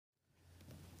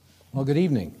Well, good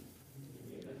evening.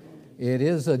 It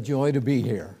is a joy to be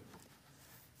here.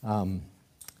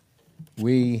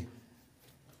 We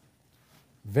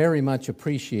very much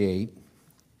appreciate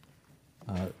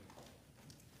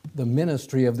the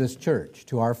ministry of this church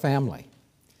to our family.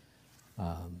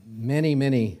 Many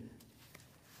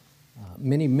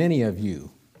of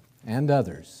you and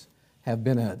others have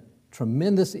been a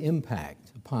tremendous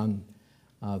impact upon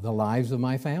the lives of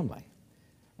my family.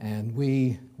 And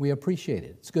we appreciate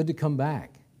it. It's good to come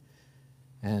back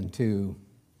and to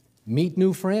meet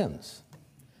new friends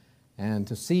and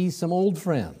to see some old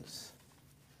friends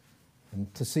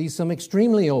and to see some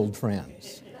extremely old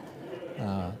friends.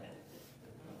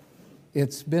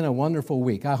 It's been a wonderful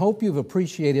week. I hope you've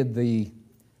appreciated the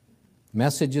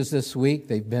messages this week.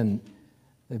 They've been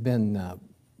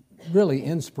really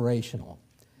inspirational.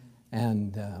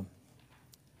 And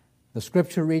the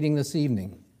scripture reading this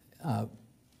evening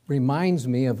reminds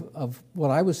me of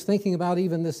what I was thinking about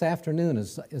even this afternoon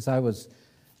as I was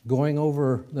going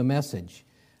over the message,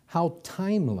 how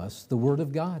timeless the Word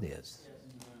of God is.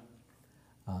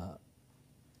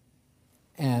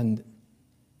 And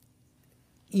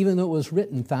even though it was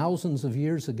written thousands of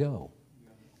years ago,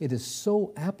 it is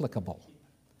so applicable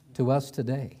to us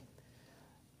today.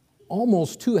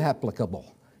 Almost too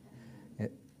applicable.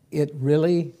 It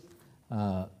really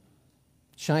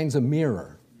shines a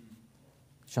mirror,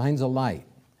 shines a light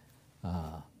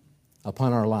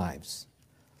upon our lives.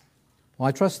 Well,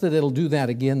 I trust that it'll do that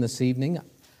again this evening.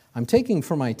 I'm taking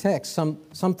for my text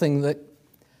something that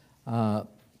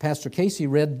Pastor Casey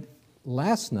read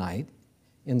last night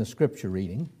in the scripture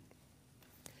reading,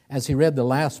 as he read the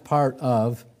last part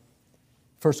of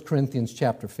 1 Corinthians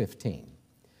chapter 15.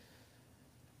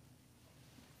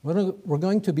 We're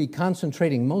going to be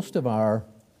concentrating most of our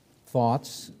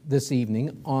thoughts this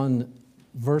evening on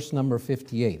verse number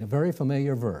 58, a very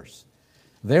familiar verse.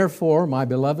 Therefore, my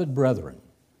beloved brethren,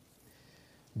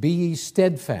 be ye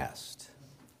steadfast,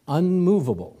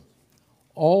 unmovable,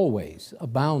 always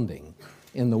abounding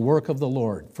in the work of the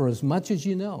Lord, for as much as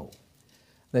you know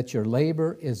that your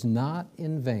labor is not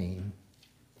in vain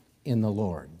in the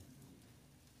Lord.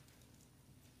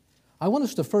 I want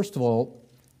us to first of all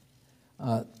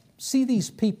see these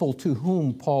people to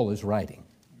whom Paul is writing.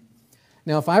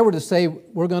 Now, if I were to say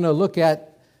we're going to look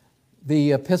at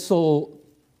the epistle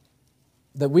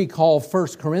that we call 1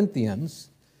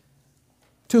 Corinthians,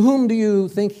 to whom do you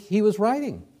think he was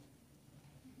writing?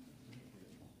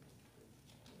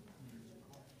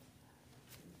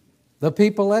 The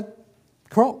people at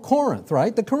Corinth,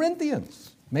 right? The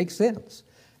Corinthians. Makes sense.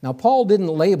 Now, Paul didn't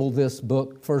label this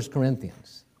book 1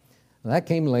 Corinthians. That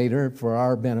came later for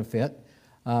our benefit.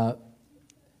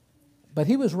 But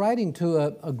he was writing to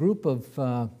a group of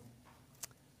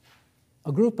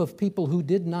people who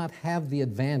did not have the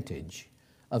advantage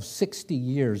of 60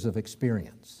 years of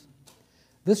experience.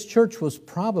 This church was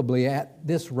probably at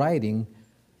this writing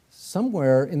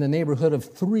somewhere in the neighborhood of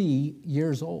 3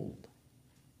 years old.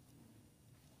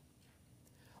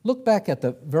 Look back at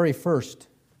the very first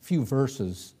few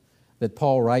verses that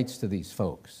Paul writes to these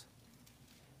folks.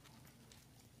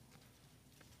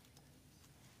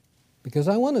 Because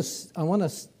I want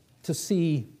us to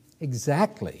see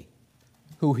exactly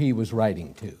who he was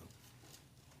writing to.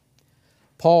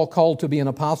 Paul, called to be an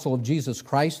apostle of Jesus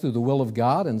Christ through the will of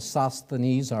God, and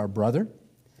Sosthenes, our brother,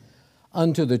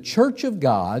 unto the church of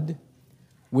God,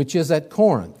 which is at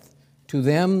Corinth, to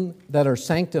them that are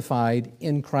sanctified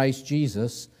in Christ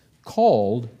Jesus,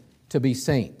 called to be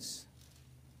saints.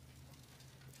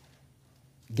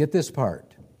 Get this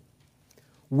part.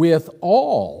 With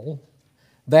all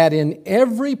that in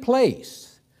every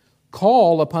place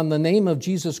call upon the name of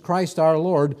Jesus Christ our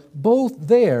Lord, both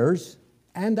theirs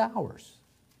and ours.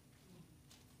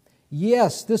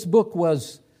 Yes, this book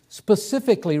was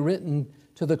specifically written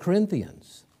to the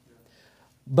Corinthians,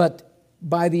 but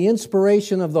by the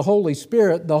inspiration of the Holy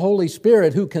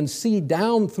Spirit who can see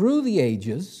down through the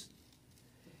ages,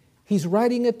 he's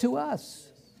writing it to us,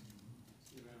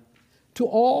 to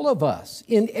all of us,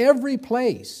 in every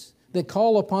place that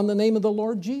call upon the name of the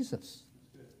Lord Jesus.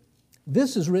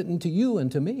 This is written to you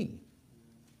and to me.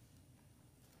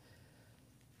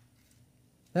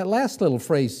 That last little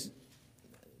phrase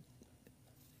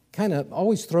kind of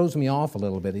always throws me off a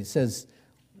little bit. It says,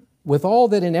 with all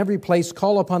that in every place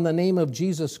call upon the name of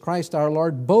Jesus Christ our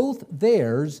Lord, both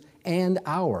theirs and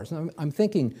ours. Now, I'm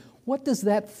thinking, what does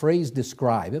that phrase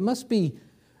describe? It must be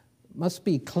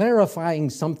clarifying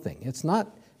something. It's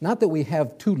not that we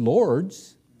have two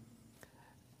lords.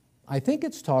 I think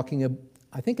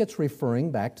it's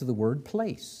referring back to the word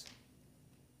place.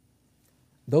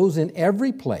 Those in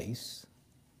every place,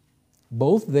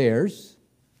 both theirs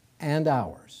and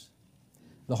ours.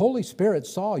 The Holy Spirit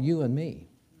saw you and me,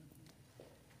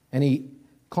 and He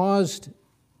caused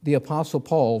the Apostle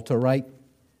Paul to write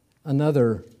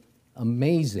another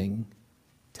amazing,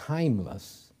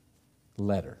 timeless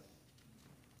letter.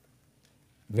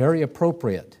 Very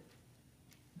appropriate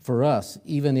for us,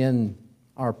 even in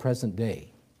our present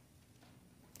day.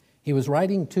 He was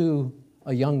writing to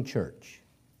a young church.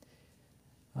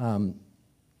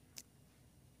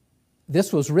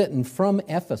 This was written from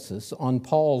Ephesus on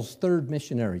Paul's third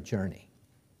missionary journey.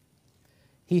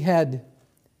 He had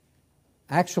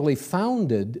actually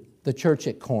founded the church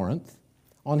at Corinth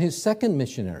on his second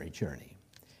missionary journey,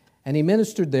 and he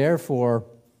ministered there for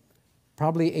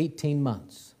probably 18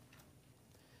 months.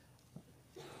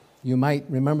 You might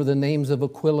remember the names of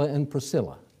Aquila and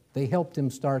Priscilla. They helped him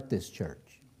start this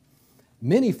church.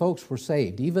 Many folks were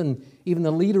saved. Even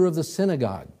the leader of the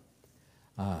synagogue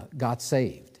got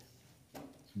saved.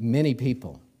 Many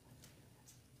people.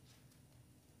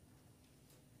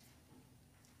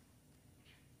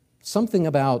 Something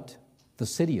about the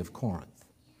city of Corinth.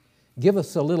 Give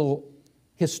us a little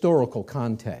historical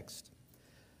context.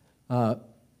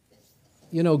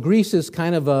 Greece is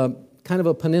kind of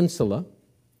a peninsula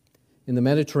in the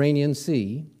Mediterranean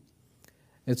Sea.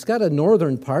 It's got a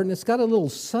northern part, and it's got a little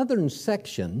southern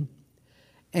section,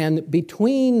 and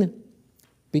between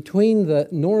the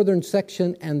northern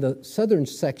section and the southern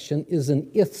section is an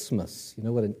isthmus. You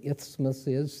know what an isthmus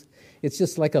is? It's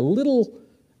just like a little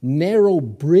narrow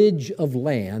bridge of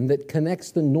land that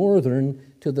connects the northern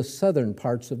to the southern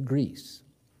parts of Greece.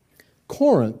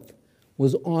 Corinth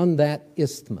was on that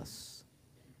isthmus.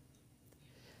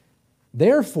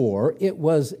 Therefore, it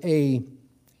was a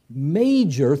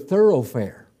major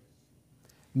thoroughfare.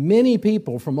 Many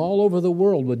people from all over the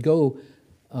world would go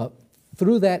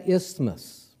through that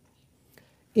isthmus.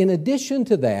 In addition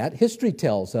to that, history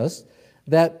tells us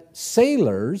that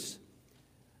sailors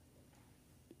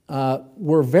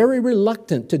were very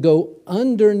reluctant to go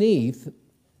underneath,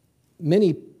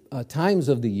 many times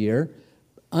of the year,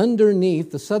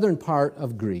 underneath the southern part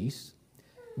of Greece,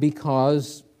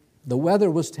 because the weather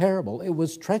was terrible. It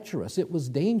was treacherous. It was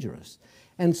dangerous.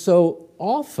 And so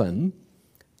often,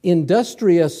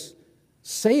 industrious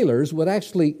sailors would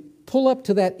actually pull up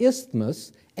to that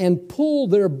isthmus and pull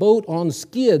their boat on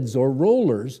skids or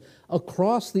rollers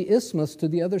across the isthmus to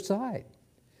the other side,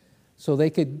 so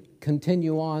they could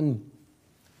continue on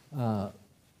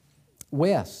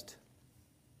west.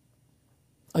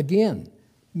 Again,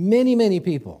 many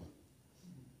people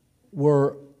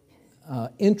were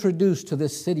introduced to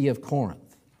this city of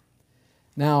Corinth.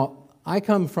 Now, I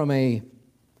come from a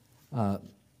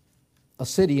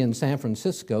city in San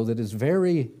Francisco that is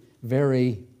very,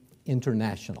 very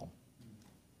international.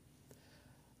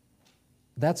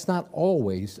 That's not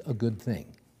always a good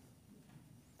thing.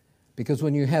 Because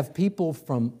when you have people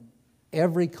from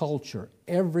every culture,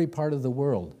 every part of the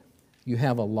world, you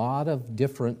have a lot of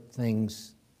different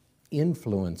things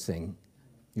influencing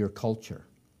your culture.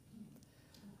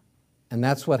 And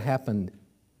that's what happened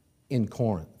in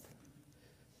Corinth.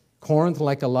 Corinth,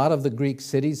 like a lot of the Greek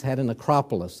cities, had an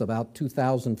acropolis about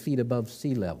 2,000 feet above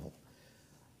sea level.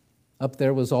 Up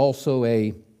there was also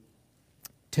a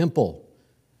temple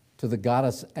to the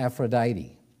goddess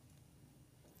Aphrodite.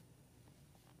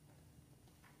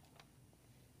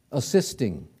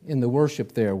 Assisting in the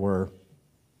worship there were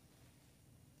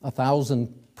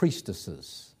 1,000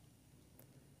 priestesses.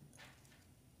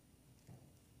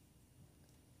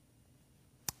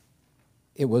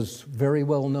 It was very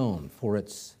well known for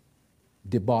its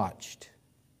debauched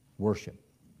worship.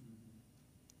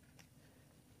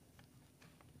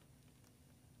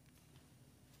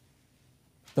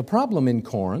 The problem in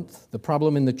Corinth, the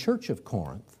problem in the church of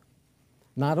Corinth,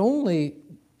 not only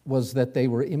was that they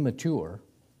were immature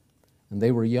and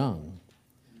they were young,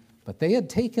 but they had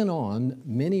taken on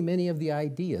many of the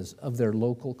ideas of their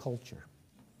local culture.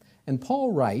 And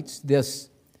Paul writes this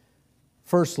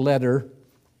first letter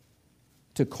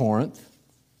to Corinth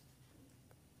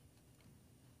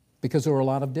because there were a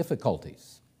lot of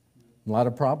difficulties, a lot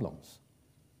of problems.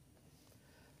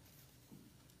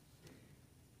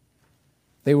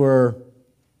 They were,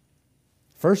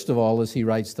 first of all, as he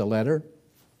writes the letter,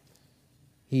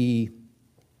 he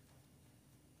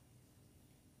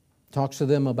talks to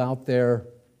them about their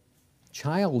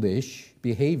childish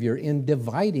behavior in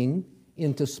dividing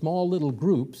into small little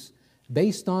groups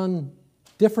based on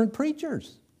different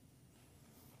preachers.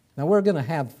 Now, we're going to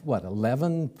have,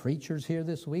 11 preachers here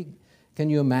this week? Can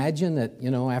you imagine that,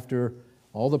 after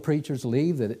all the preachers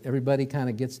leave, that everybody kind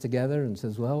of gets together and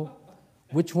says, well,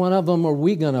 which one of them are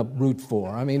we going to root for?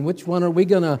 I mean, which one are we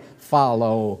going to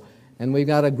follow? And we've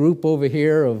got a group over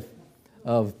here of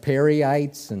of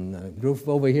Perryites and a group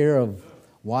over here of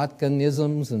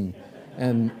Watkinisms,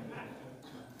 and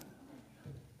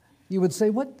you would say,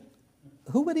 what?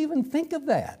 Who would even think of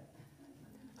that?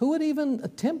 Who would even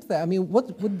attempt that? I mean,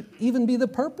 what would even be the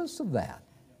purpose of that?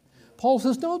 Paul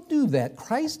says, don't do that.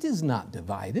 Christ is not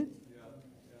divided.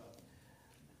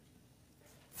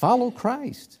 Follow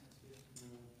Christ.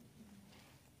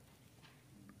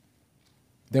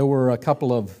 There were a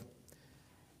couple of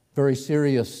very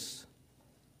serious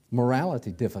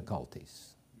morality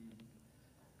difficulties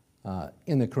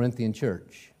in the Corinthian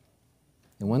church.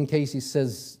 In one case, he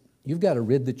says, you've got to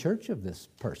rid the church of this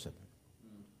person.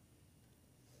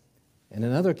 In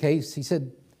another case, he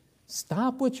said,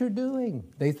 stop what you're doing.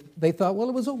 They thought, well,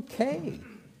 it was okay.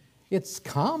 It's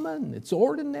common. It's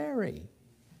ordinary.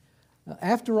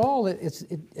 After all,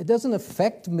 it doesn't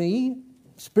affect me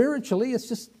spiritually.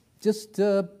 It's just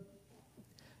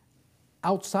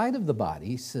outside of the body.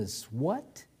 He says,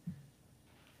 what?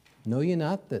 Know ye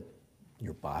not that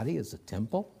your body is a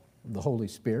temple of the Holy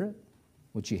Spirit,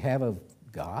 which you have of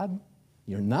God?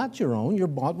 You're not your own. You're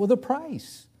bought with a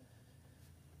price.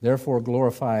 Therefore,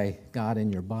 glorify God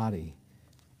in your body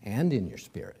and in your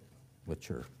spirit, which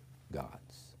are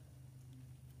God's.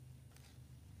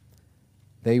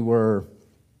 They were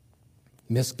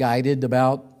misguided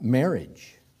about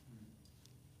marriage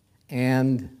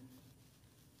and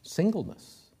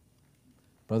singleness.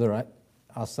 Brother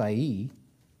Asai,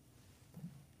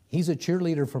 he's a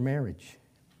cheerleader for marriage.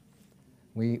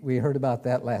 We heard about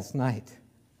that last night.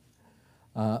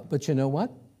 But you know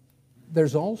what?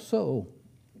 There's also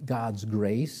God's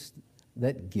grace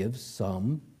that gives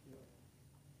some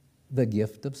the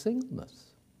gift of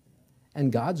singleness.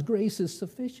 And God's grace is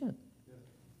sufficient.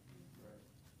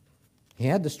 He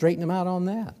had to straighten them out on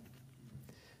that.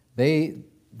 They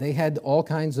had all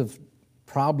kinds of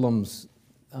problems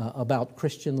about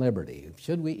Christian liberty.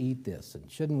 Should we eat this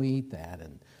and shouldn't we eat that?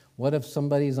 And what if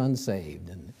somebody's unsaved?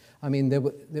 And I mean,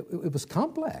 it was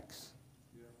complex.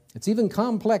 It's even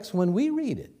complex when we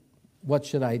read it. What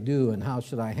should I do and how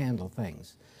should I handle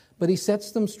things? But he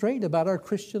sets them straight about our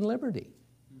Christian liberty.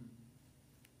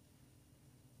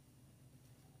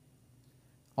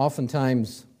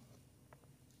 Oftentimes,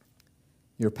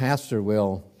 your pastor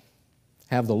will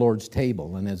have the Lord's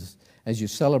table, and as you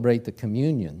celebrate the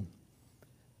communion,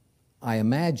 I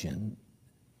imagine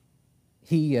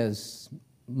he, as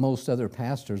most other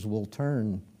pastors, will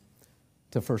turn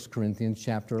to 1 Corinthians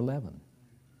chapter 11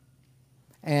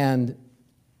 and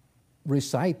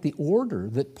recite the order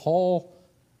that Paul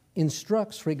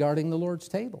instructs regarding the Lord's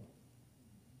table.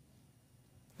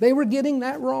 They were getting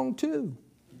that wrong too.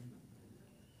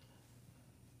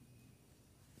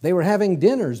 They were having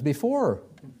dinners before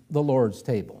the Lord's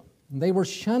table. They were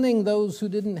shunning those who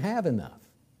didn't have enough,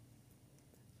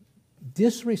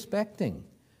 disrespecting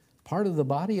part of the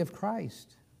body of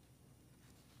Christ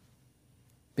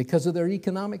because of their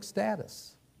economic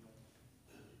status.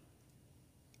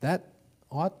 That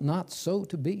ought not so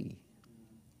to be.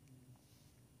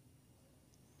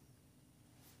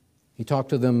 He talked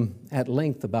to them at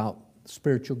length about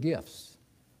spiritual gifts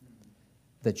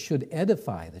that should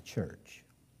edify the church.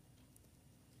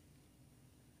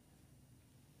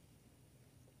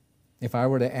 If I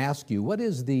were to ask you, what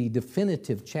is the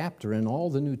definitive chapter in all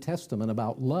the New Testament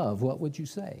about love, what would you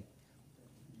say?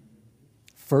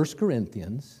 1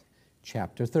 Corinthians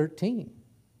chapter 13.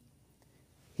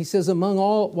 He says,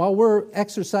 while we're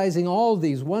exercising all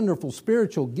these wonderful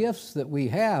spiritual gifts that we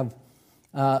have,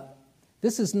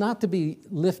 this is not to be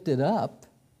lifted up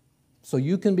so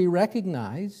you can be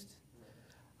recognized.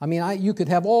 I mean, you could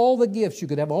have all the gifts, you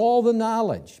could have all the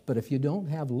knowledge, but if you don't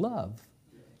have love,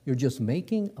 you're just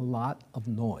making a lot of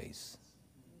noise.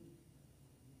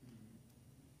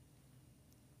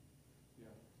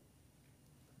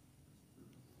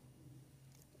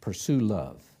 Pursue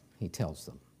love, he tells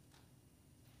them.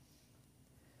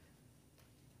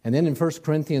 And then in 1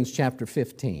 Corinthians chapter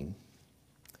 15,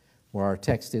 where our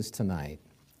text is tonight,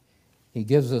 he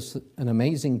gives us an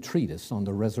amazing treatise on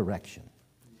the resurrection.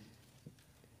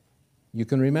 You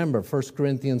can remember 1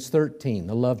 Corinthians 13,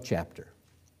 the love chapter.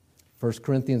 1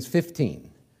 Corinthians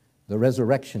 15, the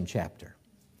resurrection chapter.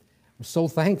 I'm so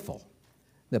thankful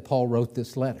that Paul wrote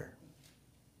this letter.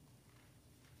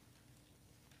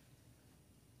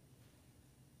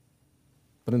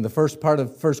 But in the first part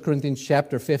of 1 Corinthians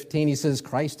chapter 15, he says,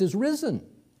 Christ is risen.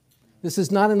 This is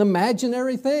not an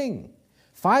imaginary thing.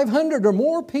 500 or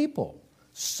more people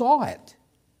saw it.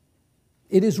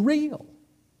 It is real.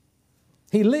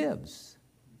 He lives.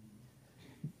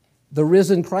 The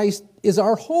risen Christ is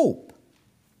our hope.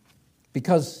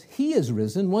 Because he is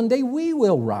risen, one day we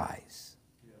will rise.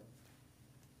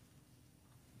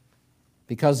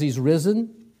 Because he's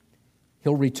risen,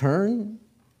 he'll return,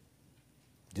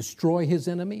 destroy his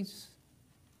enemies,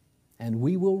 and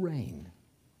we will reign.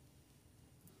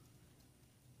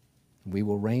 We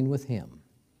will reign with him.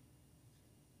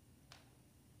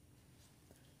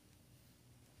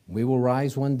 We will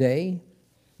rise one day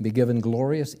and be given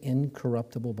glorious,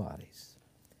 incorruptible bodies.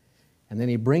 And then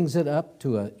he brings it up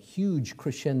to a huge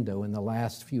crescendo in the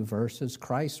last few verses.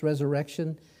 Christ's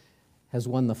resurrection has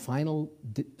won the final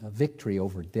victory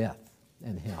over death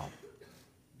and hell.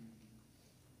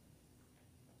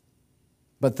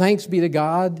 But thanks be to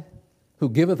God who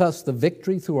giveth us the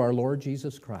victory through our Lord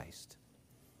Jesus Christ.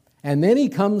 And then he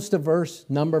comes to verse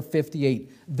number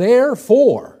 58.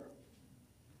 Therefore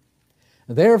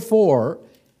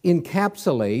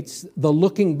encapsulates the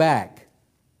looking back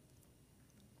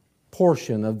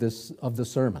portion of the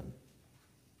sermon.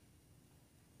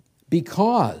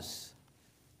 Because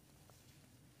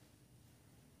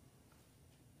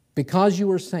you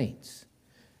are saints,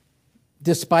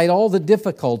 despite all the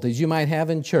difficulties you might have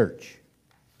in church,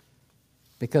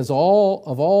 because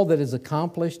all that is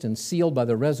accomplished and sealed by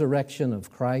the resurrection of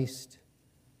Christ,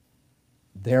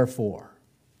 therefore.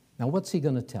 Now, what's he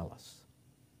going to tell us?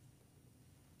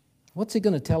 What's he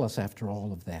going to tell us after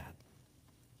all of that?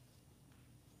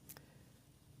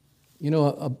 You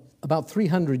know, about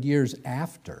 300 years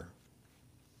after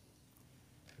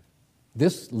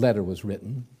this letter was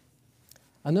written,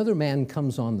 another man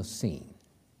comes on the scene.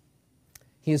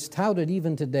 He is touted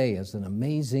even today as an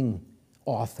amazing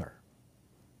author,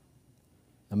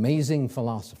 amazing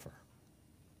philosopher.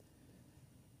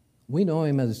 We know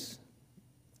him as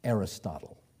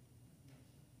Aristotle,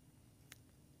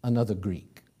 another Greek.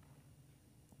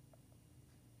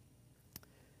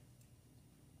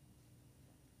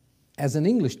 As an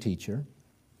English teacher,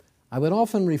 I would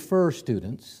often refer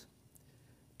students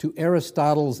to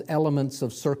Aristotle's Elements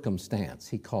of Circumstance,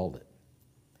 he called it.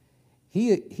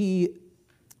 He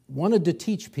wanted to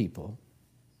teach people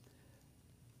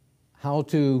how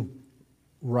to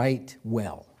write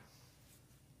well.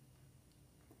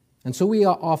 And so we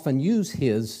often use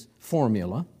his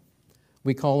formula.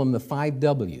 We call them the 5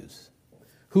 W's.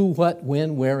 Who, what,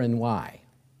 when, where, and why.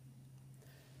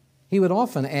 He would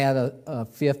often add a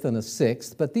fifth and a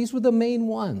sixth, but these were the main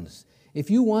ones. If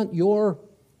you want your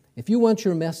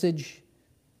message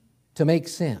to make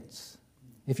sense,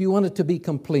 if you want it to be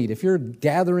complete, if you're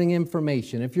gathering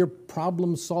information, if you're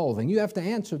problem solving, you have to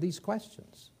answer these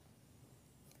questions.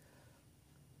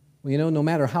 Well, you know, no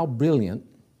matter how brilliant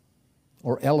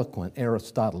or eloquent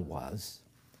Aristotle was,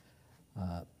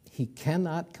 he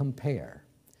cannot compare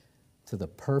to the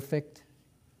perfect,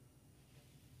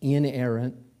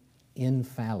 inerrant,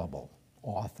 infallible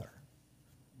author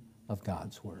of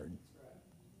God's Word.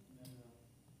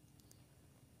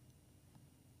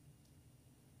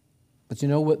 But you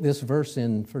know what? This verse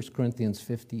in 1 Corinthians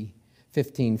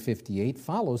 15:58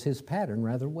 follows his pattern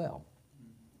rather well.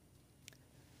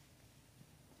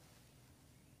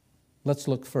 Let's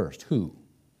look first. Who?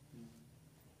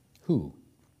 Who?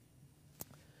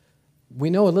 We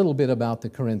know a little bit about the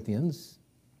Corinthians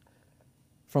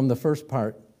from the first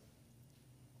part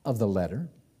of the letter,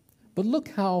 but look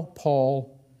how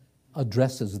Paul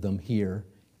addresses them here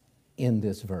in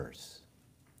this verse.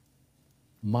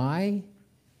 My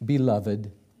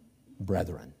beloved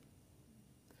brethren.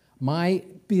 My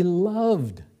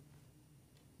beloved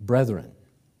brethren.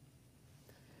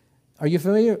 Are you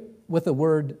familiar with the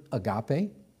word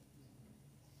agape?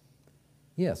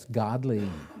 Yes, godly,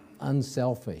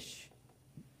 unselfish,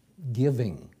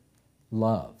 giving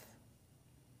love.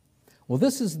 Well,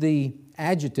 this is the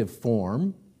adjective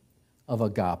form of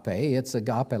agape. It's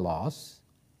agapelos.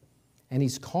 And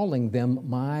he's calling them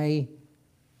my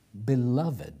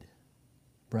beloved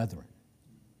brethren.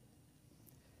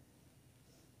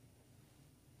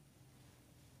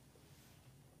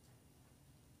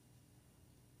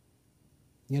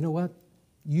 You know what?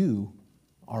 You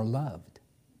are loved.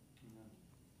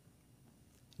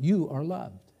 You are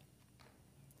loved.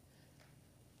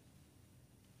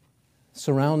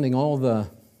 Surrounding all the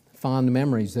fond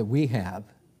memories that we have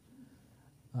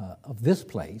of this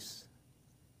place,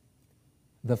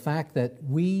 the fact that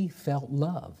we felt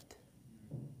loved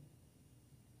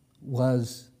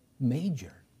was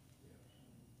major.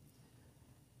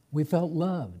 We felt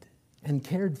loved and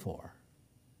cared for.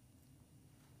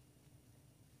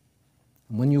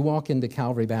 When you walk into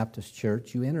Calvary Baptist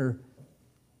Church, you enter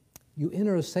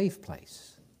a safe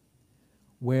place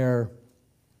where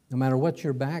no matter what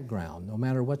your background, no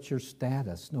matter what your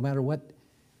status, no matter what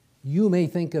you may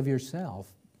think of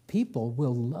yourself, people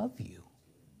will love you.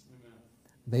 Amen.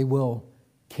 They will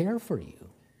care for you.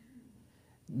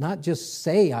 not just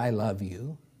say, I love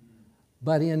you,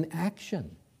 but in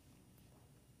action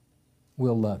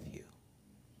will love you.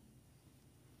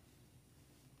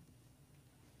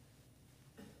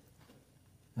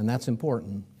 And that's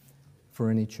important for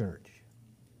any church.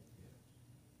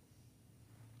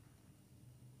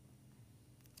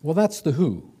 Well, that's the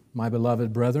who, my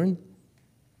beloved brethren.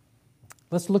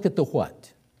 Let's look at the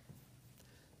what.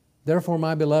 Therefore,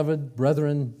 my beloved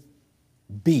brethren,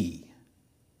 be.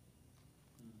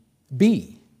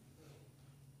 Be.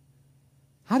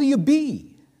 How do you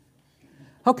be?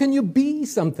 How can you be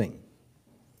something?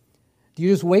 Do you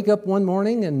just wake up one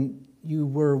morning and you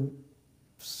were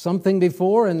something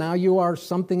before and now you are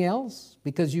something else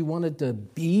because you wanted to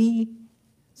be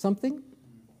something?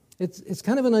 It's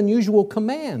kind of an unusual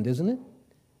command, isn't it?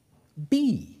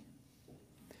 Be.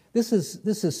 This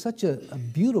is such a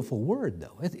beautiful word,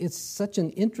 though. It's such an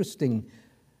interesting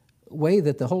way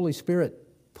that the Holy Spirit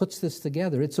puts this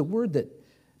together. It's a word that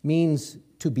means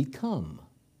to become.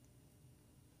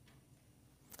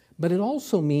 But it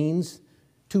also means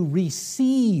to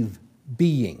receive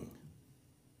being.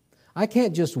 I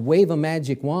can't just wave a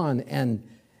magic wand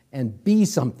and be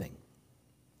something.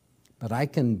 But I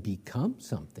can become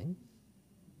something.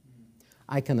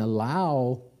 I can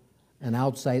allow an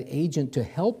outside agent to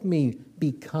help me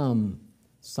become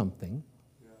something.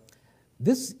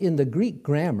 This, in the Greek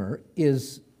grammar,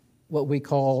 is what we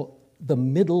call the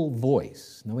middle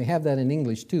voice. Now, we have that in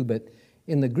English too, but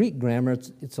in the Greek grammar,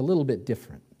 it's a little bit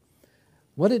different.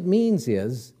 What it means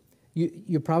is,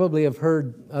 you probably have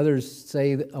heard others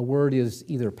say that a word is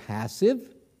either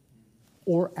passive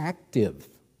or active.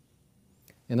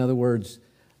 In other words,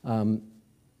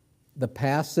 the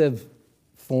passive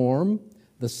form,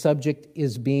 the subject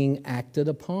is being acted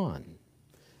upon.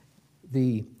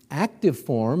 The active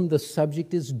form, the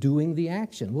subject is doing the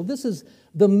action. Well, this is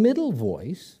the middle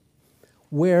voice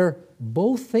where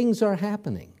both things are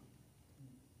happening.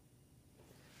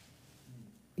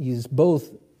 He is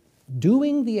both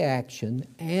doing the action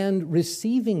and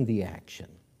receiving the action.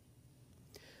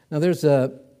 Now, there's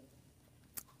a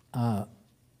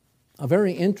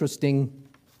very interesting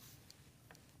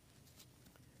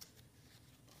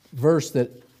verse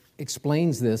that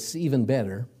explains this even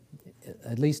better,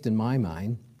 at least in my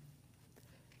mind.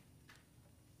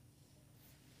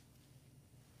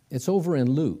 It's over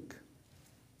in Luke.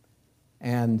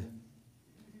 And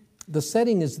the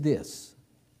setting is this.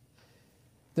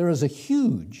 There is a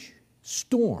huge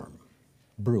storm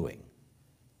brewing.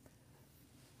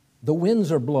 The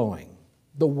winds are blowing.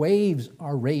 The waves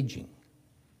are raging.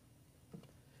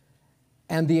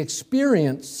 And the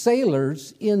experienced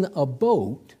sailors in a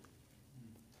boat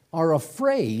are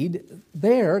afraid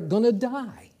they're going to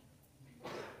die.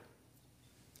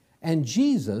 And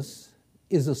Jesus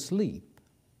is asleep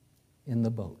in the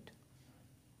boat.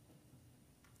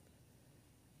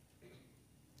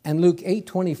 And Luke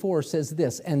 8:24 says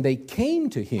this, and they came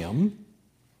to him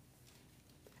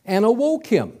and awoke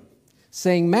him,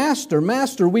 saying, Master,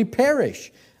 Master, we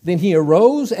perish. Then he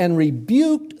arose and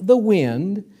rebuked the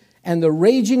wind and the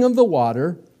raging of the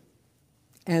water,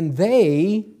 and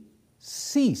they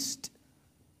ceased,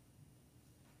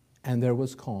 and there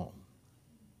was calm.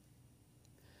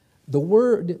 The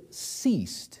word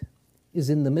ceased is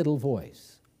in the middle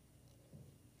voice.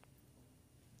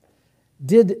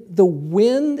 Did the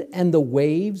wind and the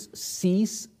waves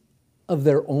cease of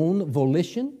their own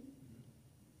volition?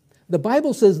 The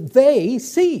Bible says they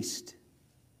ceased.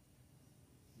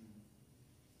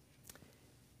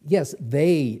 Yes,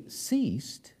 they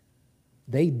ceased.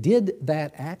 They did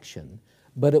that action,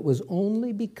 but it was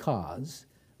only because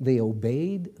they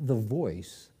obeyed the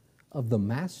voice of the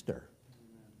master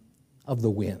of the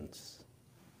winds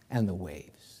and the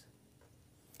waves.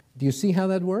 Do you see how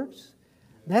that works?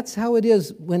 That's how it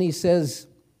is when he says,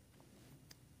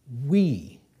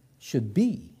 we should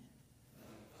be.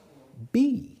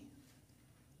 Be.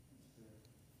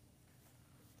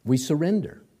 We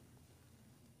surrender.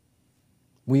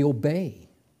 We obey.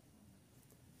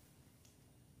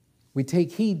 We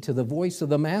take heed to the voice of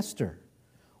the Master.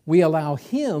 We allow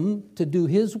Him to do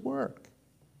His work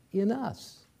in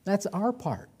us. That's our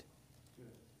part.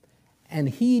 And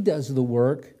He does the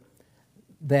work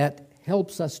that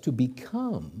helps us to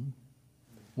become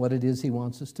what it is He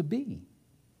wants us to be.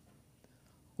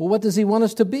 Well, what does He want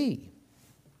us to be?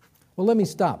 Well, let me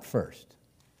stop first.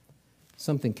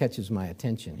 Something catches my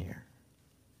attention here.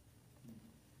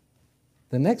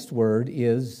 The next word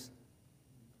is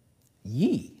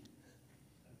ye.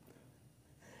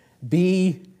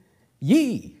 Be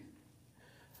ye.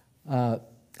 I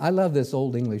love this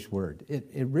Old English word.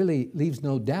 It really leaves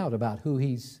no doubt about who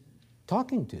he's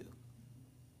talking to.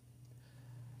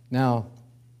 Now,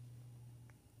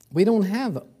 we don't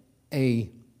have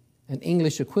an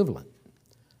English equivalent,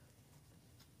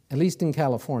 at least in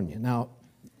California. Now,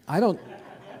 I don't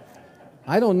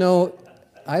know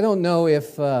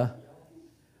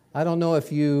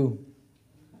if you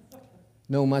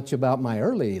know much about my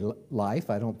early life.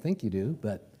 I don't think you do,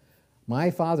 but my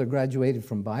father graduated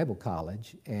from Bible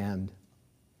college, and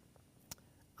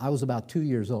I was about 2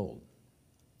 years old.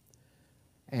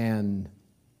 And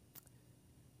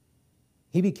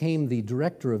he became the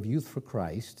director of Youth for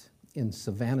Christ in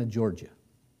Savannah, Georgia.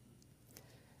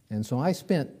 And so I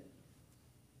spent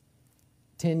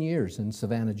 10 years in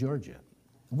Savannah, Georgia.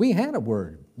 We had a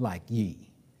word like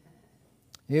ye.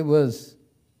 It was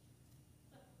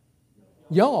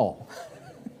y'all.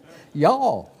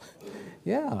 Y'all.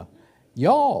 Yeah.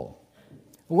 Y'all.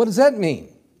 What does that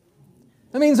mean?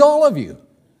 That means all of you,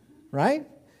 right?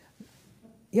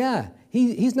 Yeah.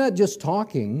 He's not just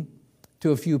talking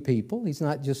to a few people. He's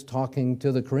not just talking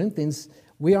to the Corinthians.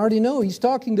 We already know he's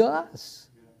talking to us.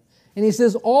 And he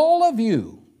says, all of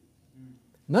you.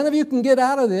 None of you can get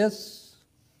out of this.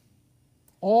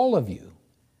 All of you.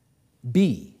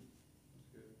 Be.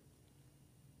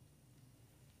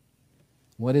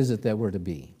 What is it that we're to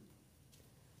be?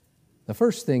 The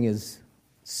first thing is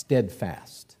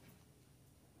steadfast.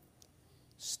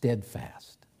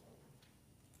 Steadfast.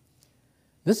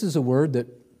 This is a word that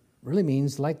really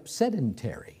means like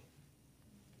sedentary.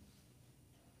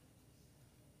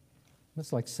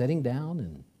 It's like sitting down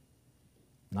and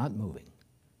not moving.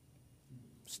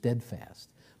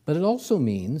 Steadfast. But it also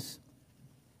means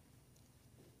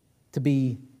to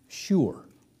be sure,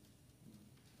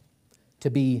 to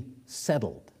be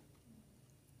settled.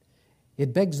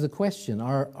 It begs the question,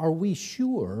 are we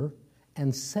sure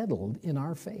and settled in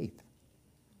our faith?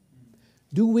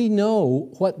 Do we know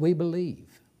what we believe?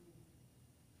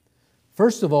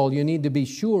 First of all, you need to be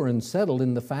sure and settled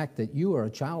in the fact that you are a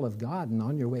child of God and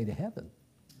on your way to heaven.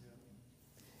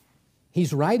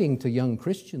 He's writing to young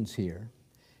Christians here,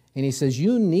 and he says,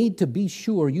 you need to be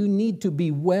sure, you need to be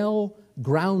well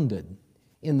grounded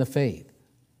in the faith.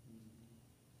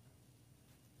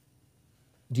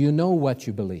 Do you know what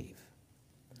you believe?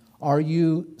 Are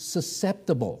you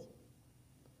susceptible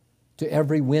to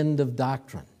every wind of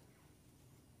doctrine?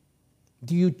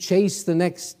 Do you chase the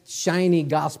next shiny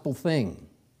gospel thing?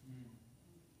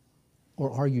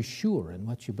 Or are you sure in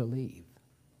what you believe?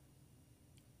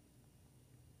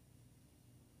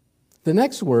 The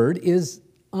next word is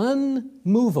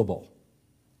unmovable.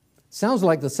 Sounds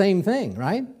like the same thing,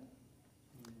 right?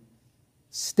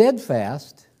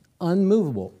 Steadfast,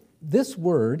 unmovable. This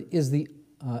word is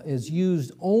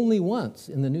used only once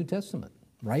in the New Testament,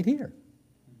 right here.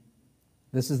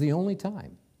 This is the only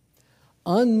time.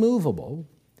 Unmovable,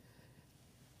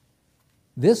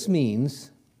 this means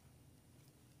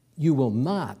you will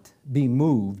not be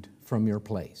moved from your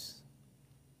place.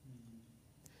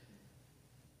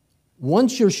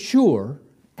 Once you're sure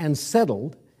and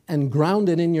settled and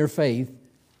grounded in your faith,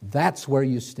 that's where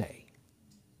you stay.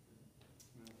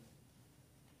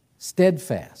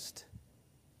 Steadfast,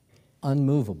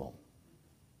 unmovable.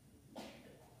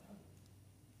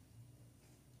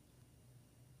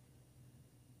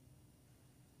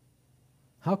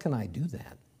 How can I do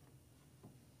that?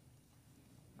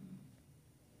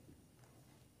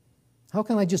 How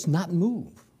can I just not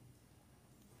move?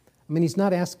 I mean, he's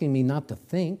not asking me not to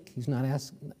think. He's not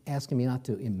asking me not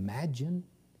to imagine.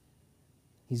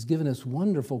 He's given us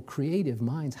wonderful creative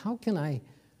minds. How can I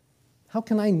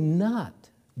not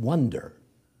wonder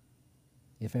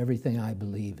if everything I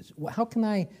believe is... How can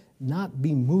I not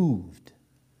be moved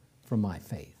from my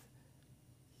faith?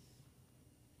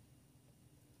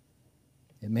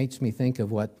 It makes me think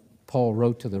of what Paul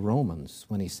wrote to the Romans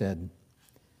when he said,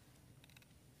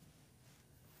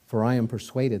 "For I am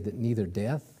persuaded that neither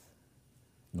death,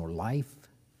 nor life,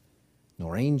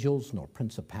 nor angels, nor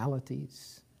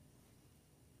principalities,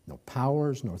 nor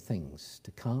powers, nor things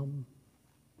to come,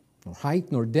 nor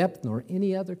height, nor depth, nor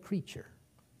any other creature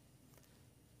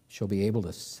shall be able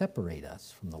to separate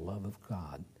us from the love of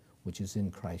God, which is in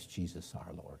Christ Jesus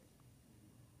our Lord."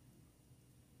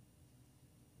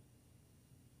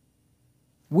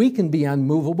 We can be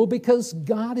unmovable because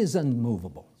God is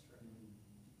unmovable.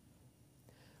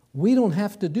 We don't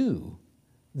have to do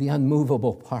the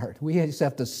unmovable part. We just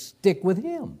have to stick with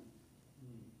Him.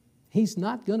 He's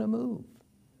not going to move.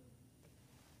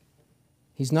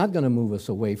 He's not going to move us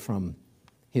away from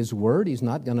His Word. He's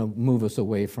not going to move us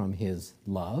away from His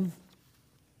love.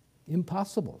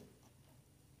 Impossible.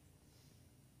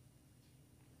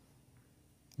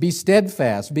 Be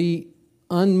steadfast. Be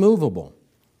unmovable.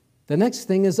 The next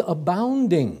thing is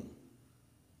abounding.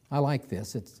 I like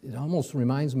this. It almost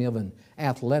reminds me of an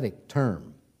athletic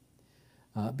term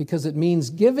because it means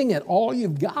giving it all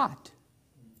you've got.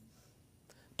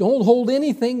 Don't hold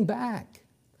anything back.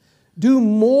 Do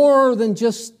more than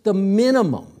just the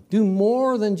minimum. Do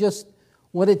more than just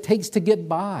what it takes to get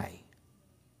by.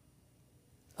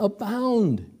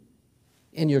 Abound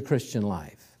in your Christian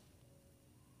life.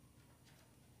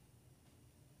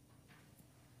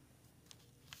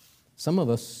 Some of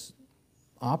us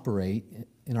operate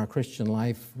in our Christian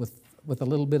life with a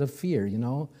little bit of fear, you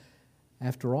know.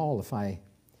 After all,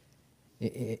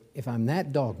 if I'm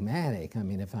that dogmatic, I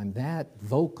mean, if I'm that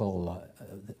vocal,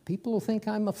 people will think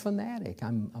I'm a fanatic.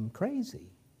 I'm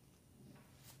crazy.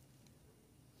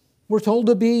 We're told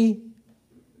to be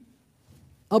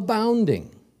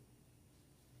abounding.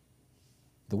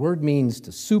 The word means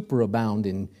to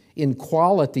superabound in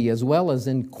quality as well as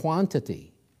in quantity.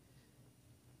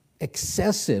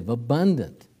 Excessive,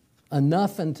 abundant,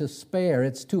 enough and to spare.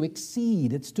 It's to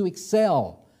exceed, it's to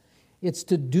excel, it's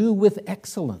to do with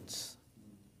excellence.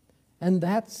 And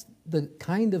that's the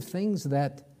kind of things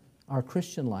that our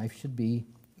Christian life should be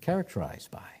characterized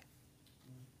by.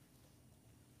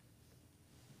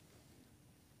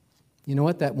 You know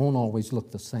what? That won't always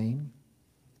look the same.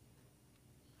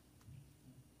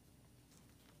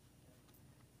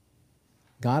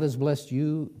 God has blessed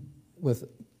you with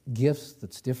gifts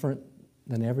that's different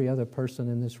than every other person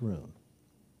in this room.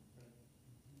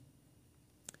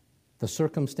 The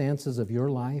circumstances of your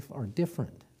life are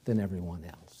different than everyone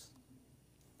else.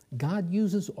 God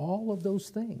uses all of those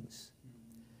things.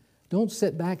 Don't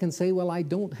sit back and say, well, I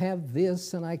don't have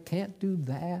this and I can't do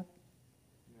that,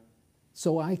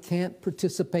 so I can't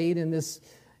participate in this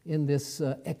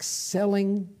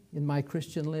excelling in my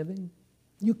Christian living.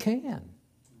 You can.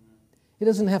 It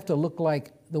doesn't have to look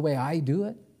like the way I do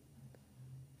it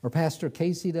or Pastor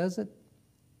Casey does it.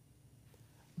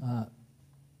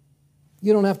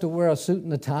 You don't have to wear a suit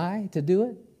and a tie to do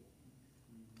it.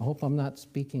 I hope I'm not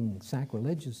speaking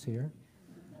sacrilegious here.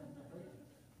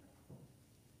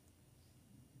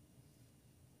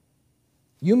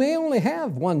 You may only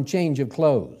have one change of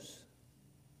clothes.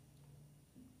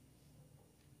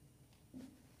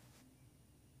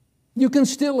 You can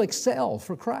still excel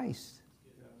for Christ.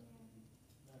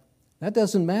 That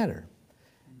doesn't matter.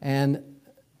 And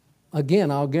again,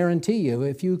 I'll guarantee you,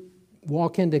 if you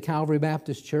walk into Calvary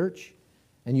Baptist Church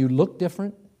and you look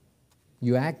different,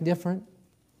 you act different,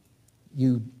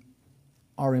 you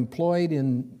are employed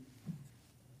in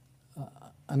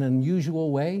an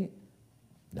unusual way,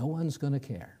 no one's going to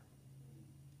care.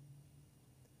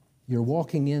 You're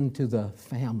walking into the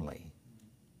family.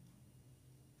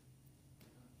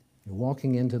 You're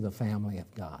walking into the family of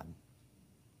God.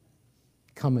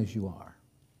 Come as you are.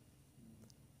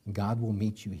 God will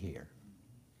meet you here.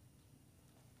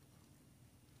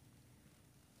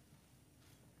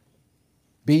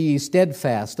 Be ye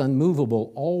steadfast,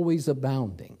 unmovable, always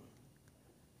abounding.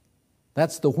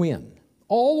 That's the when.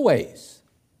 Always.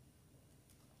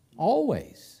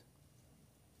 Always.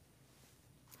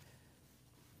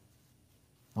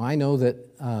 Now, I know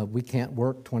that we can't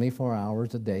work 24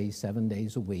 hours a day, 7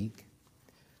 days a week.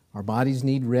 Our bodies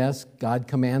need rest. God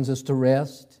commands us to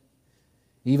rest.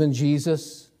 Even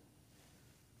Jesus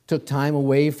took time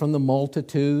away from the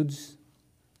multitudes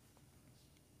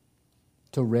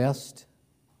to rest.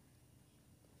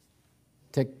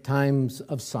 Take times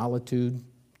of solitude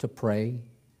to pray,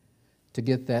 to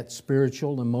get that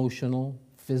spiritual, emotional,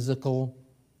 physical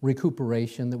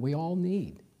recuperation that we all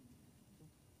need.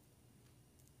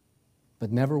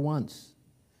 But never once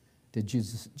did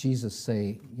Jesus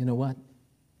say, you know what?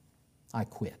 I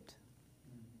quit.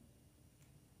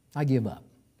 I give up.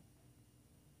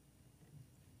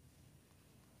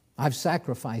 I've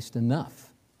sacrificed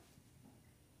enough.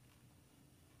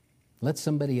 Let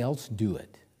somebody else do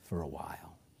it for a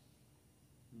while.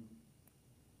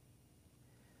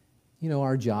 You know,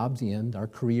 our jobs end, our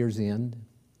careers end,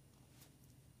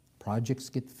 projects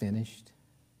get finished,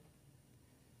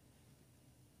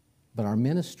 but our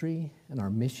ministry and our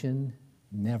mission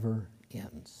never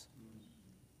ends.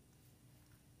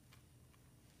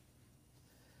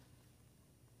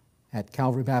 At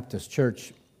Calvary Baptist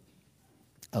Church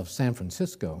of San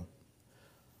Francisco,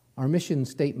 our mission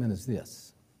statement is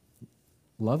this: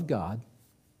 love God,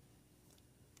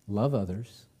 love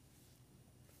others,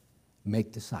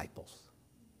 make disciples.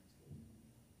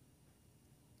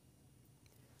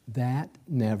 That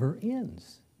never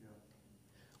ends.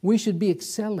 We should be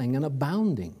excelling and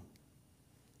abounding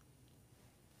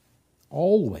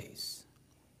always.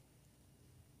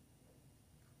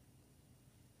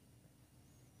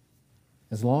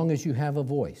 As long as you have a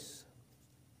voice,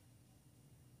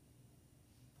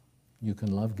 you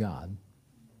can love God,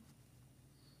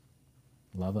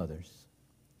 love others,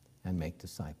 and make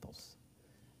disciples.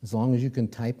 As long as you can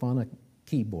type on a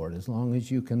keyboard, as long as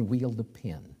you can wield a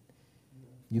pen,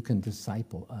 you can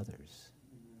disciple others.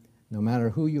 No matter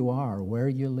who you are, where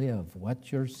you live,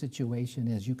 what your situation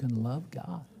is, you can love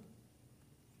God.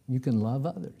 You can love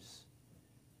others.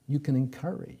 You can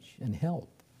encourage and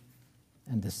help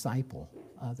and disciple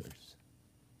others.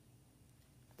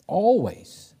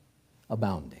 Always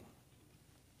abounding.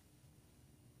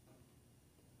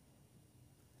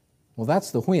 Well,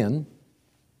 that's the when.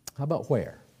 How about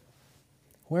where?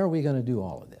 Where are we going to do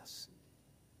all of this?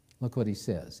 Look what he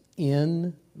says.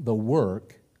 In the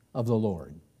work of the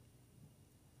Lord.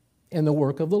 In the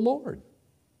work of the Lord.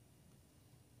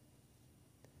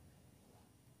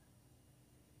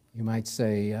 You might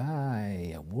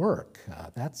say, work.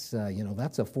 That's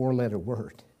a four-letter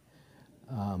word.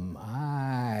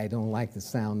 I don't like the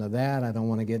sound of that. I don't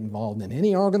want to get involved in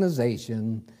any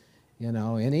organization,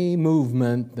 any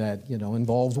movement that,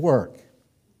 involves work.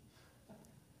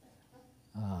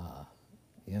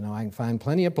 I can find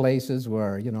plenty of places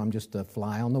where, I'm just a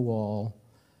fly on the wall.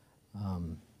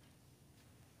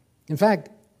 In fact,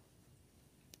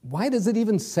 why does it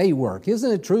even say work?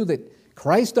 Isn't it true that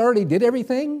Christ already did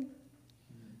everything?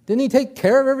 Didn't he take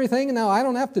care of everything and now I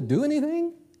don't have to do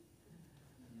anything?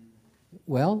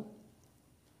 Well,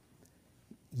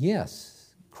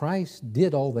 yes, Christ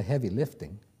did all the heavy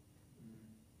lifting.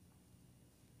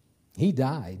 He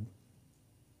died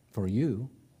for you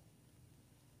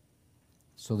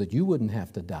so that you wouldn't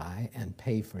have to die and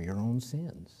pay for your own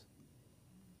sins.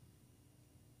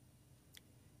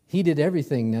 He did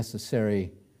everything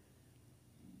necessary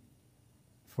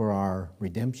for our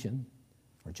redemption,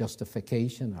 our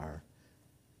justification, our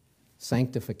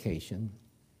sanctification.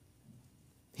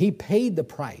 He paid the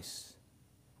price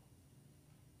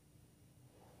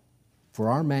for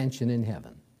our mansion in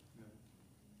heaven.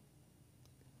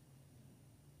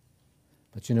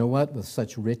 But you know what? With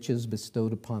such riches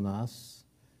bestowed upon us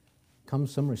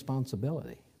comes some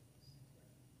responsibility.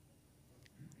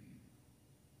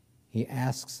 He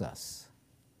asks us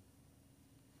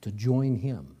to join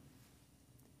him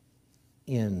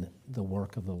in the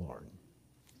work of the Lord,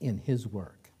 in his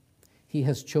work. He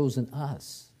has chosen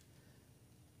us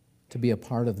to be a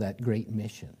part of that great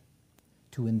mission,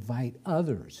 to invite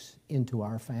others into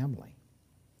our family.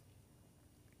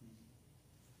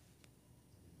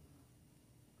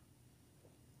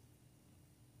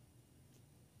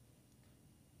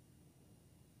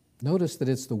 Notice that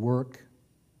it's the work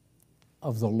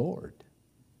of the Lord.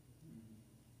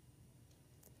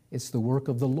 It's the work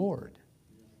of the Lord.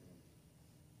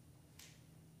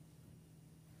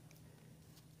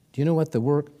 Do you know what the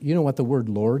word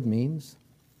Lord means?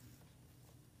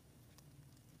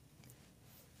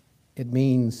 It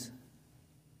means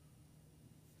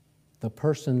the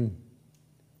person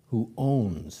who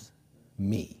owns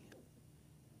me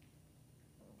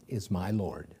is my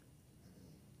Lord.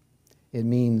 It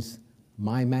means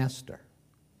my master.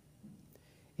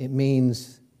 It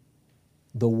means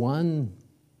the one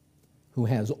who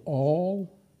has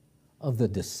all of the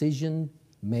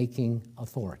decision-making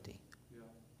authority.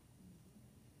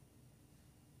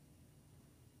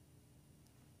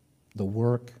 The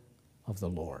work of the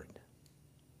Lord.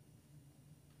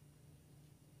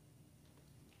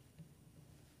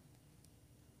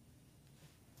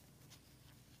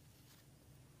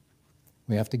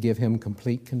 We have to give him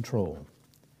complete control.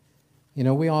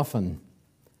 We often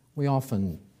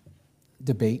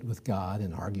debate with God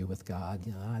and argue with God.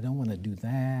 I don't want to do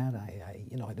that.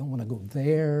 I don't want to go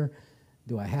there.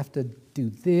 Do I have to do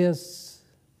this?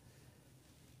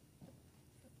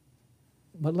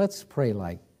 But let's pray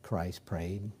like Christ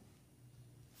prayed.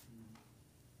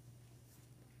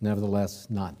 Nevertheless,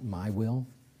 not my will,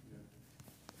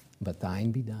 but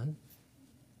thine be done.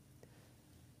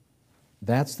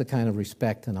 That's the kind of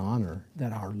respect and honor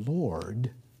that our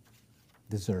Lord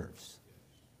deserves.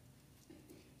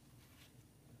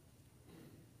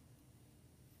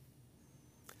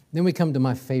 Then we come to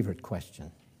my favorite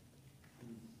question.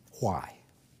 Why?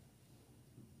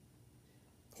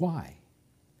 Why?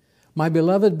 My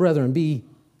beloved brethren, be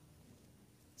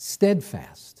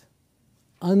steadfast,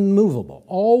 unmovable,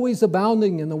 always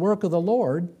abounding in the work of the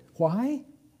Lord. Why?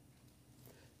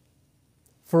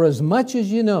 For as much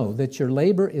as you know that your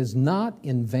labor is not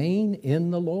in vain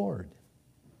in the Lord.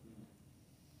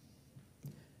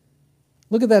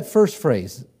 Look at that first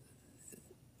phrase.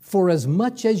 For as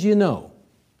much as you know.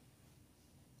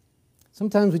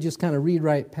 Sometimes we just kind of read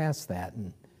right past that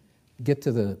and get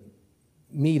to the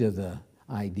meat of the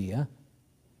idea.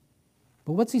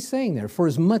 But what's he saying there? For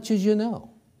as much as you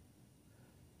know.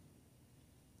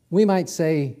 We might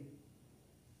say,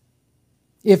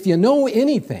 if you know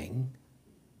anything,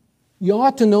 you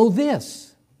ought to know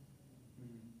this.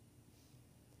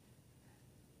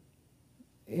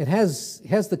 It has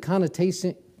the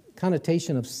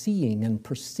connotation of seeing and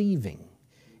perceiving.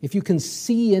 If you can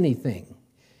see anything,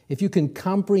 if you can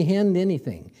comprehend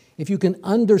anything, if you can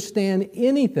understand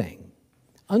anything,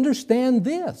 understand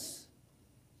this.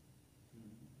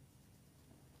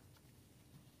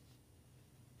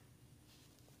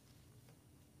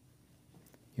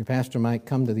 Your pastor might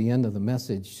come to the end of the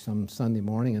message some Sunday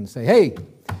morning and say, hey,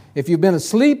 if you've been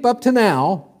asleep up to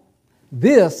now,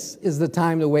 this is the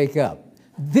time to wake up.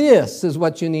 This is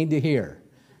what you need to hear.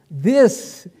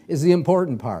 This is the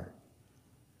important part.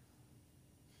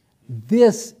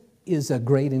 This is a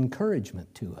great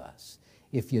encouragement to us.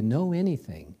 If you know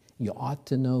anything, you ought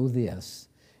to know this.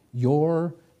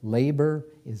 Your labor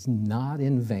is not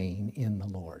in vain in the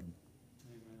Lord.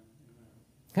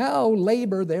 Oh,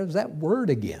 labor, there's that word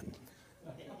again.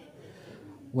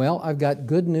 Well, I've got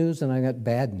good news and I've got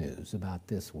bad news about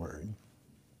this word.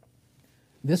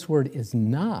 This word is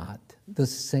not the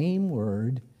same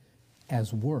word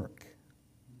as work.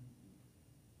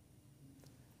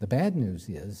 The bad news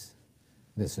is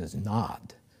this is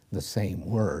not the same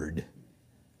word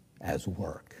as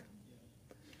work.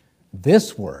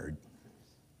 This word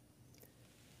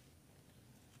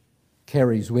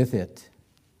carries with it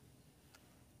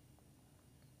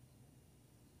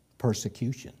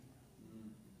persecution,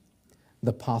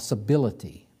 the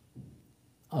possibility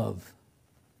of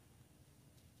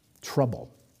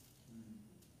trouble,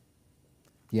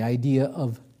 the idea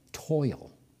of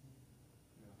toil,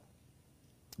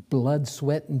 blood,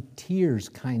 sweat, and tears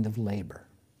kind of labor.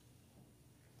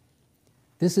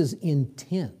 This is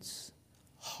intense,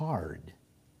 hard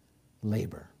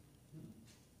labor.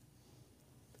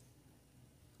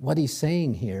 What he's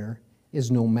saying here is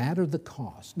no matter the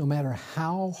cost, no matter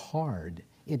how hard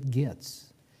it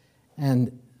gets,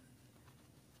 and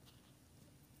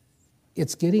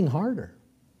it's getting harder.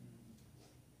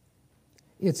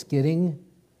 It's getting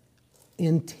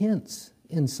intense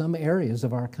in some areas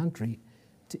of our country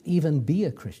to even be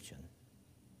a Christian.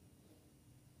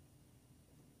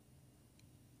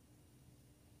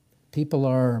 People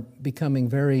are becoming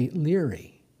very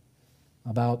leery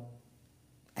about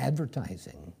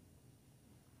advertising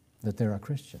that they're a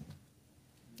Christian.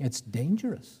 It's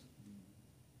dangerous.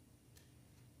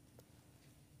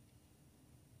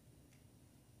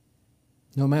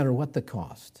 No matter what the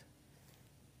cost,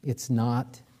 it's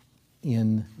not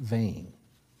in vain.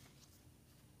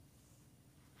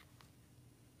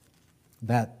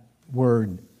 That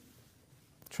word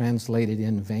translated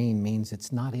in vain means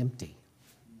it's not empty.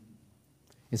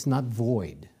 It's not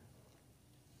void.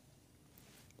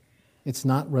 It's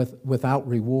not without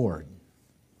reward.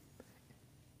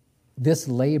 This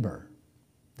labor,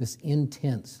 this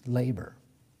intense labor,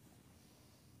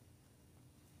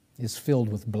 is filled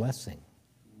with blessing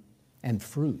and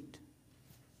fruit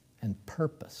and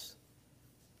purpose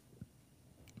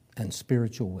and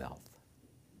spiritual wealth.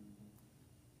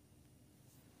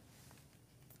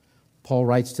 Paul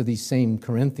writes to these same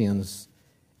Corinthians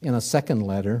in a second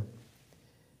letter,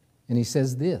 and he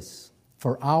says this,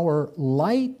 "For our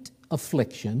light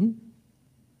affliction,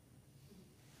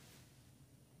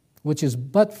 which is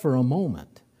but for a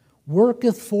moment,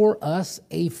 worketh for us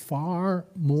a far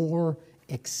more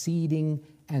exceeding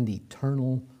and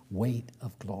eternal weight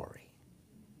of glory."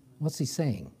 What's he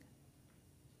saying?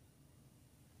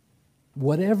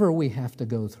 Whatever we have to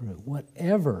go through,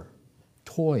 whatever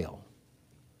toil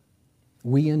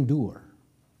we endure,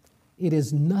 it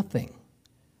is nothing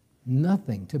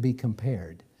to be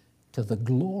compared to the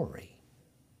glory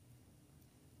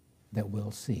that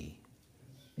we'll see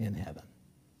in heaven.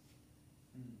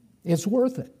 It's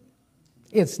worth it.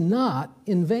 It's not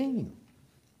in vain.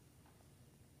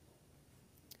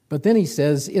 But then he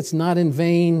says it's not in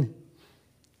vain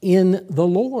in the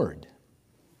Lord.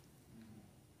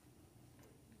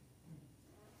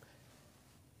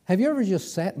 Have you ever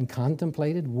just sat and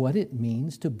contemplated what it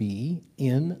means to be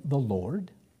in the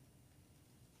Lord?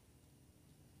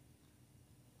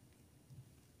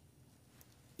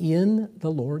 In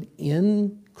the Lord,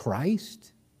 in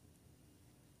Christ?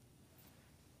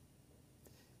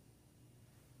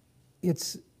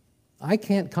 I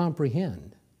can't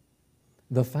comprehend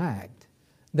the fact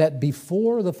that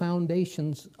before the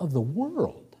foundations of the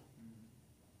world,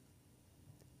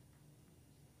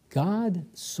 God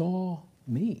saw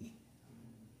me,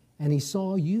 and He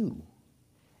saw you,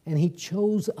 and He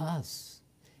chose us,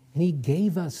 and He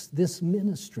gave us this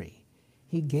ministry.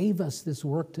 He gave us this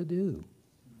work to do.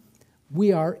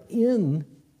 We are in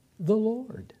the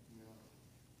Lord.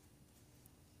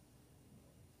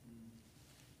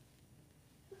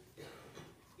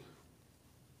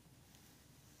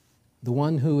 the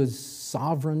one who is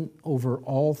sovereign over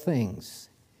all things,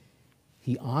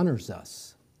 He honors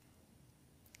us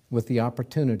with the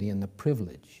opportunity and the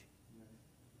privilege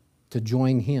to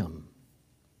join Him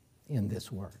in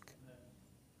this work.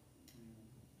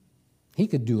 He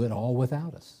could do it all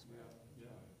without us.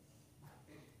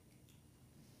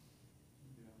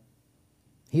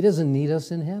 He doesn't need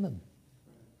us in heaven.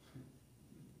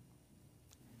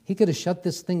 He could have shut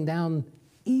this thing down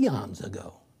eons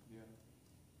ago.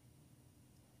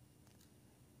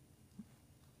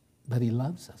 But He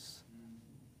loves us.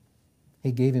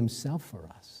 He gave Himself for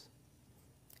us.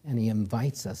 And He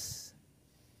invites us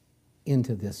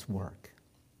into this work.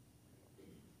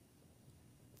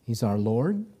 He's our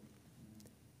Lord.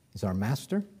 He's our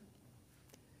Master.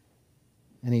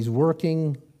 And He's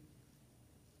working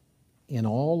in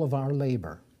all of our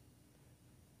labor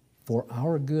for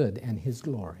our good and His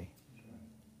glory.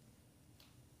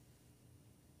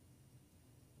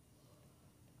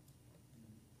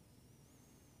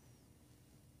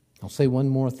 I'll say one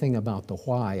more thing about the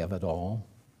why of it all,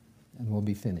 and we'll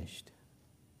be finished.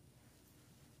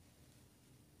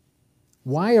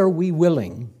 Why are we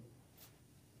willing?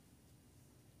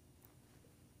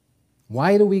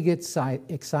 Why do we get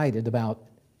excited about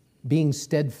being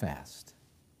steadfast,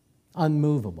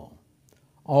 unmovable,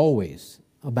 always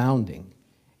abounding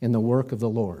in the work of the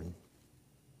Lord?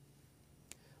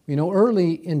 You know,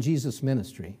 early in Jesus'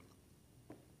 ministry,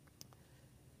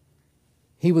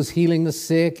 He was healing the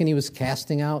sick and He was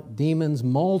casting out demons.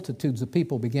 Multitudes of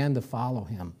people began to follow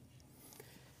Him.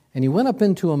 And He went up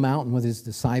into a mountain with His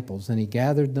disciples and He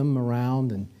gathered them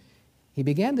around and He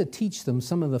began to teach them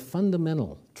some of the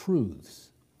fundamental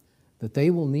truths that they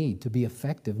will need to be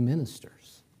effective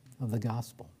ministers of the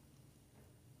gospel.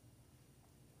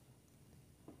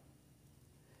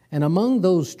 And among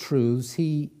those truths,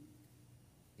 He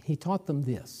taught them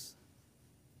this: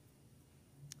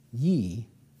 ye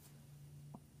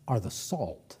are the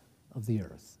salt of the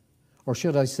earth. Or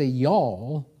should I say,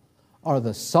 y'all are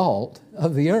the salt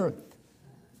of the earth.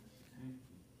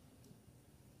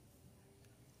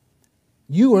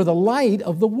 You are the light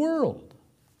of the world.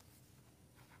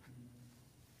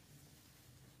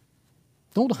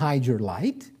 Don't hide your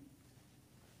light.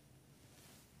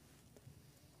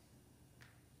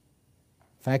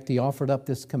 In fact, He offered up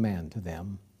this command to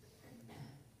them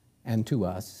and to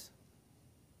us: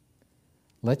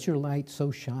 let your light so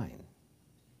shine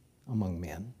among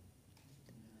men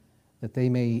that they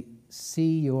may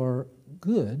see your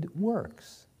good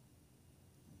works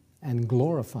and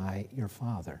glorify your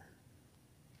Father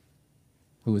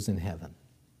who is in heaven.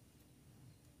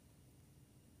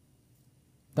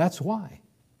 That's why.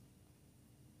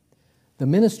 The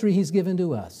ministry He's given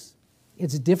to us,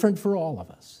 it's different for all of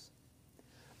us.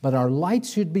 But our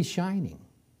lights should be shining,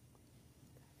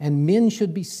 and men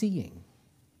should be seeing.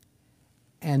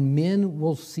 And men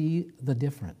will see the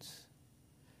difference.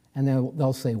 And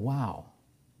they'll say, wow,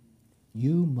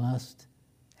 you must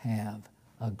have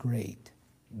a great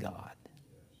God.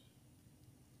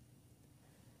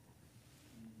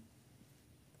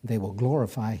 They will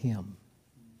glorify Him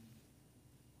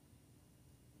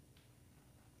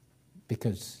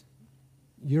because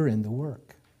you're in the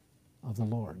work of the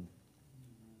Lord.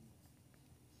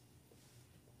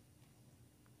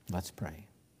 Let's pray.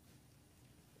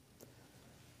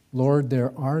 Lord,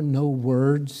 there are no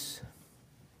words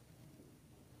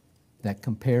that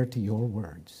compare to your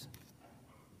words.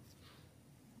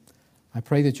 I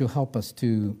pray that you'll help us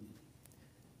to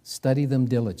study them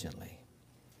diligently.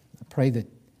 I pray that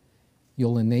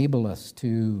you'll enable us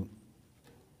to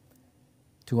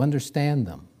understand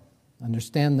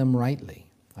them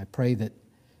rightly. I pray that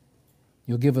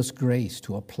you'll give us grace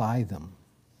to apply them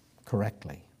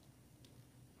correctly.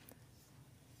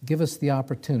 Give us the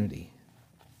opportunity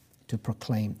to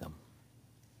proclaim them.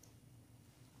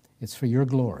 It's for your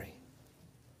glory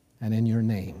and in your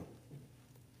name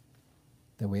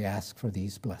that we ask for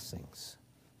these blessings.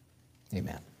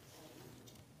 Amen.